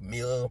put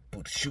milk,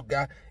 put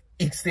sugar.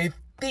 It's a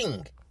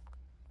thing.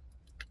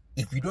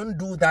 If you don't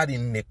do that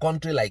in a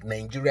country like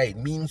Nigeria, it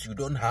means you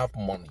don't have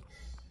money.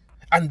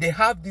 And they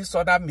have this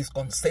other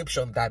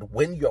misconception that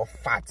when you're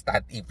fat,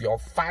 that if you're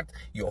fat,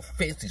 your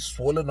face is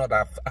swollen up.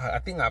 I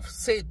think I've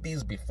said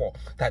this before,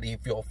 that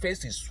if your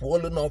face is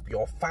swollen up,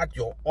 you're fat,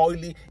 you're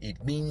oily,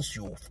 it means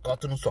you've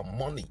gotten some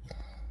money.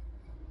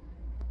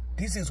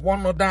 This is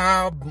one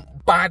other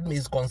bad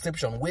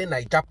misconception where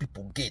Niger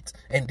people get,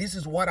 and this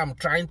is what I'm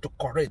trying to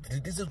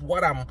correct. This is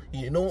what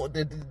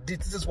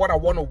this is what I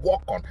want to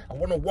work on. I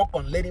want to work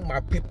on letting my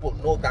people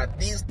know that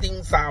these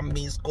things are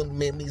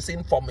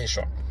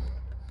misinformation.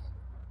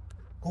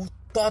 Who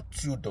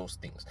taught you those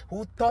things?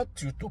 Who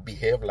taught you to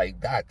behave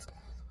like that?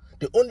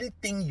 The only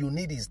thing you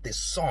need is the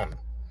sun.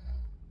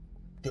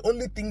 The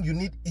only thing you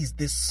need is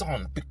the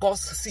sun,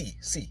 because see,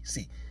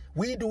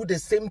 we do the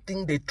same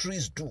thing the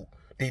trees do.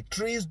 The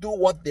trees do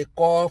what they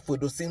call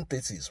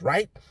photosynthesis,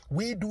 right?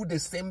 We do the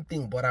same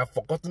thing, but I've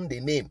forgotten the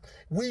name.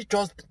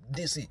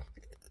 The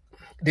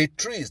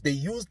trees, they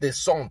use the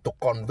sun to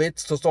convert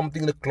to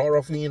something like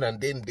chlorophyll, and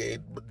then they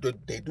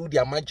do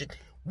their magic.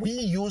 We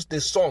use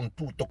the sun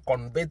to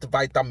convert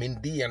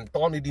vitamin D and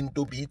turn it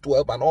into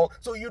B12 and all.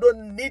 So you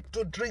don't need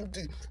to drink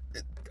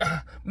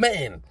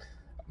man.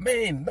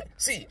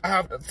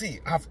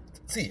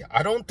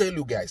 I don't tell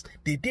you guys,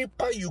 the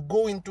deeper you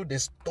go into the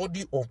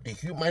study of the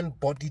human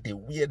body, the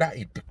weirder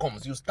it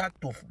becomes. You start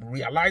to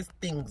realize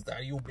things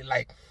that you'll be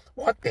like,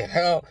 what the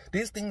hell?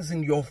 These things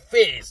in your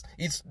face.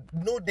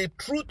 The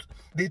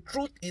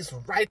truth is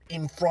right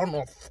in front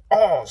of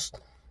us.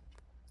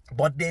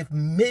 But they've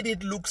made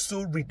it look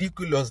so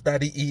ridiculous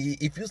that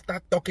if you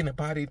start talking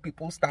about it,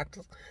 people start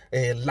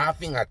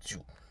laughing at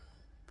you.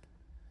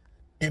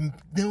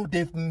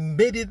 They've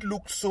made it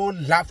look so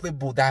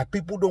laughable that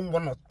people don't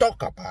want to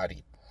talk about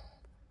it.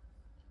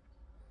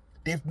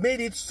 They've made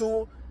it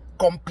so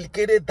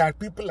complicated that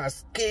people are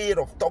scared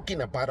of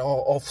talking about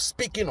or of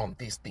speaking on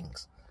these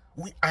things.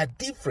 We are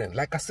different.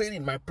 Like I said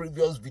in my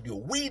previous video,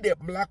 we the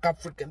Black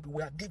Africans,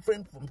 we are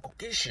different from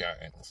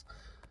Caucasians.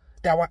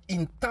 Our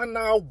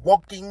internal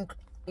working,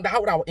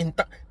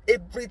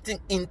 everything,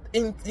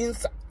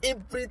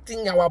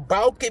 our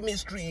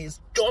biochemistry is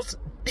just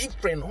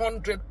different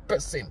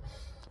 100%.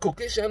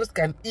 Caucasians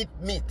can eat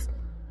meat.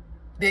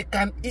 They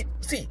can eat.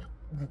 See,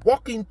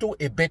 walk into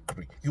a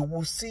bakery, you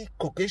will see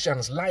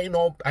Caucasians line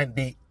up and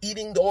they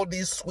eating all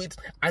these sweets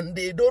and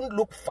they don't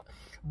look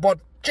but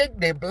check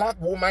the black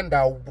woman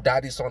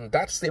that is on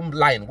that same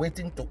line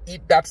waiting to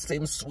eat that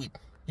same sweet.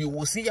 You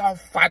will see how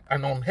fat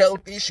and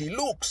unhealthy she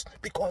looks,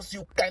 because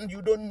you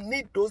don't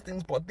need those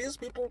things. But these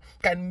people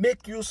can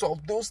make use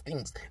of those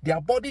things. Their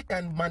body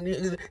can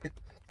their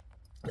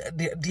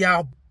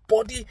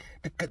body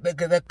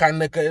can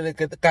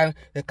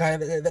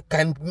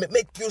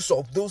make use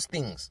of those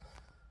things.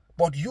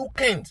 But you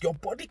can't. Your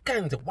body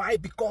can't. Why?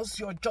 Because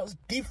you're just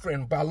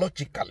different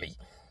biologically.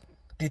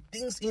 The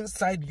things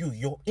inside you,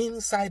 your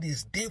inside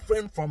is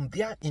different from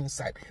their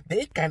inside.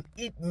 They can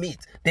eat meat.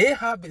 They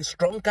have a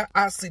stronger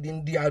acid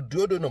in their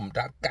duodenum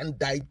that can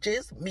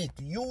digest meat.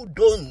 You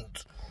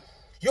don't.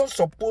 You're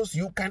supposed,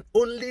 you can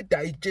only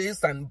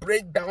digest and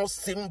break down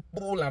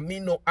simple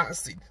amino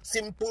acid,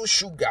 simple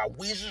sugar,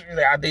 which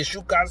are the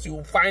sugars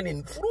you find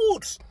in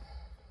fruits.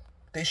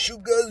 The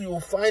sugars you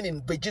find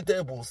in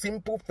vegetables,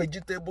 simple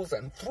vegetables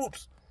and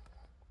fruits.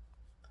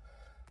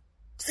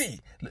 See,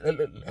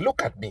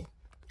 look at me.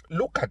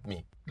 Look at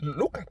me.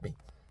 Look at me.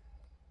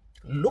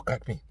 Look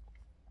at me.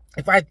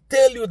 If I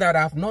tell you that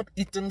I've not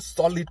eaten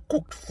solid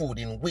cooked food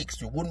in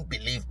weeks, you wouldn't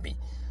believe me.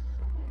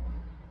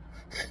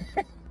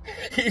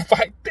 If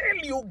I tell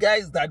you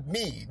guys that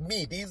me,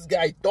 this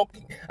guy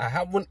talking, I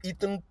haven't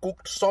eaten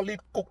solid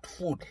cooked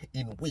food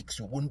in weeks,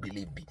 you wouldn't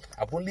believe me.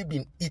 I've only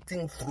been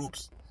eating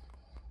fruits.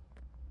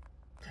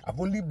 I've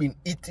only been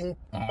eating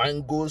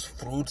mangoes,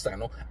 fruits,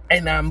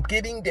 and I'm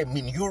getting them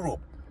in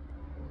Europe.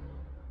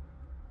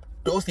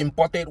 Those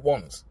imported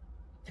ones.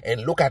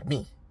 And look at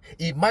me.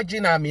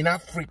 Imagine I'm in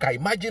Africa.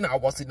 Imagine I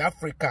was in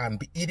Africa and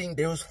be eating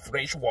those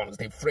fresh ones.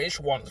 The fresh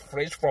ones,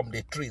 fresh from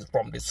the trees,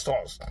 from the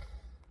source.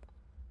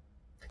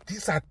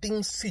 These are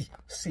things, see.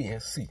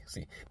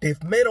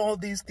 They've made all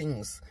these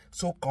things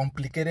so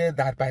complicated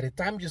that by the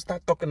time you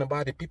start talking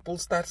about it, people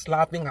start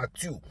laughing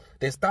at you.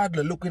 They start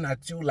looking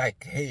at you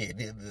like, hey,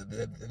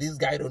 this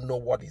guy don't know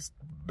what he's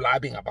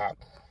blabbing about.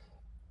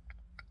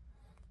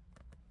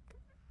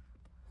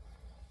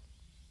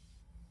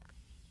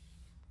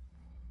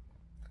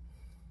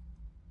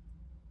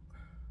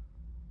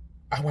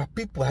 Our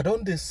people, I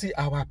don't see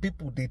our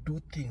people, they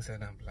do things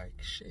and I'm like,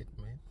 shit,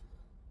 man.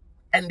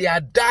 And they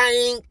are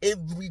dying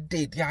every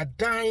day. They are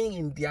dying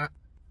in their,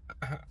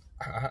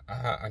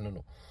 I don't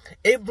know.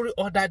 Every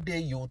other day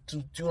you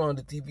tune on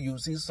the TV, you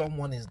see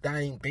someone is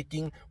dying,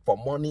 begging for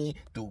money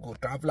to go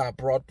travel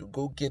abroad, to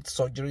go get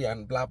surgery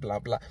and blah, blah,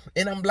 blah.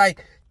 And I'm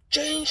like,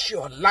 change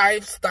your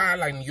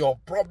lifestyle and your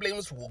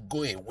problems will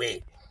go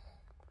away.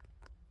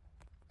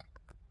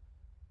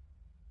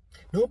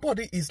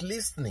 Nobody is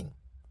listening.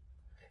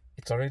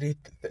 It's already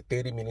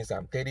 30 minutes.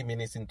 I'm 30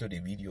 minutes into the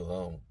video.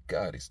 Oh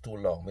God, it's too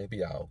long.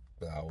 Maybe I'll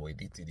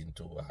edit it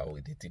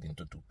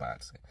into 2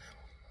 parts.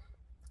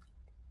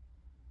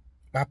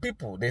 My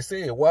people, they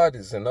say a word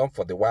is enough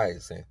for the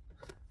wise.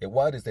 A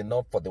word is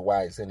enough for the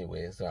wise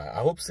anyway. So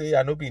I hope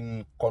I not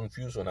been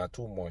confused on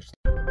too much.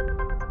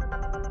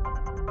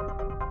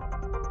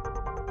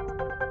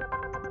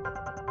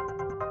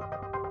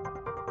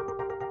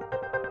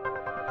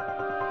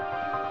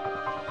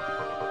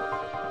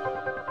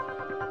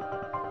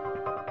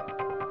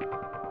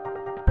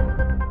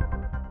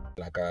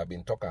 Like I've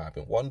been talking,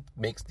 one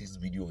makes this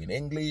video in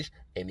English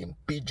and in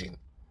Pidgin.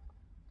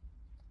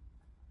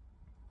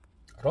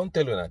 I don't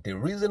tell you that the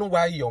reason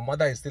why your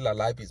mother is still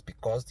alive is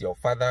because your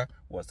father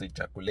was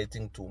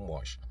ejaculating too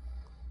much.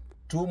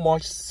 Too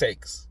much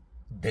sex.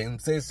 Then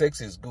say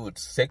sex is good.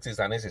 Sex is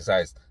an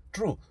exercise.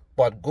 True.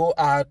 But go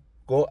out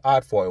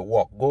for a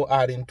walk. Go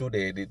out into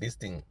this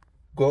thing.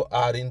 Go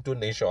out into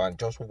nature and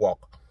just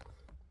walk.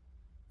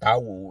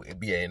 That will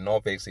be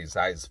enough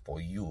exercise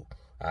for you,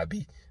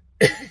 Abby.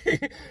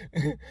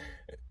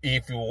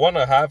 If you want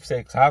to have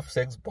sex,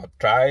 but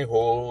try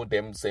hold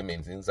them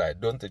semens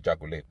inside. Don't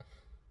ejaculate.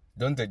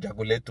 Don't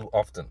ejaculate too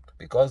often,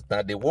 because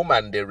now the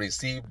woman, they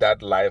receive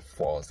that life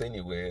force.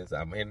 Anyways,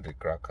 I'm Henry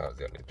KRACHOUSE,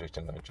 your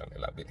nutritional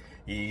channel.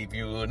 If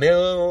you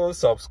never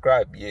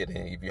subscribe yet,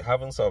 if you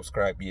haven't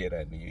subscribed yet,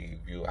 and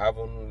if you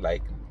haven't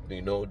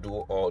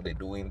do all the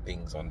doing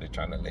things on the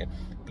channel,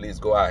 please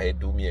go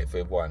ahead, do me a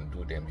favor and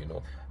do them.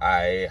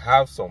 I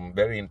have some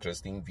very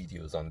interesting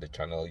videos on the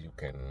channel. You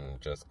can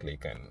just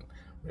click and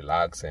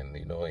relax and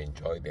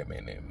enjoy them.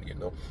 And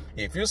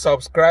if you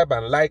subscribe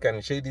and like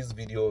and share this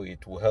video,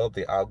 it will help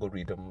the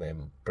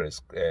algorithm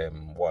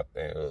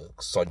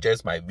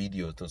suggest my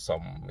video to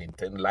some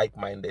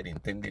like-minded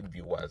intended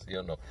viewers.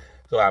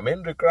 So I'm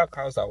Henry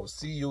KRACHOUSE. I will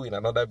see you in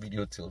another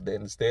video. Till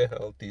then, stay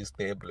healthy,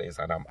 stay blessed,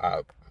 and I'm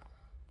out.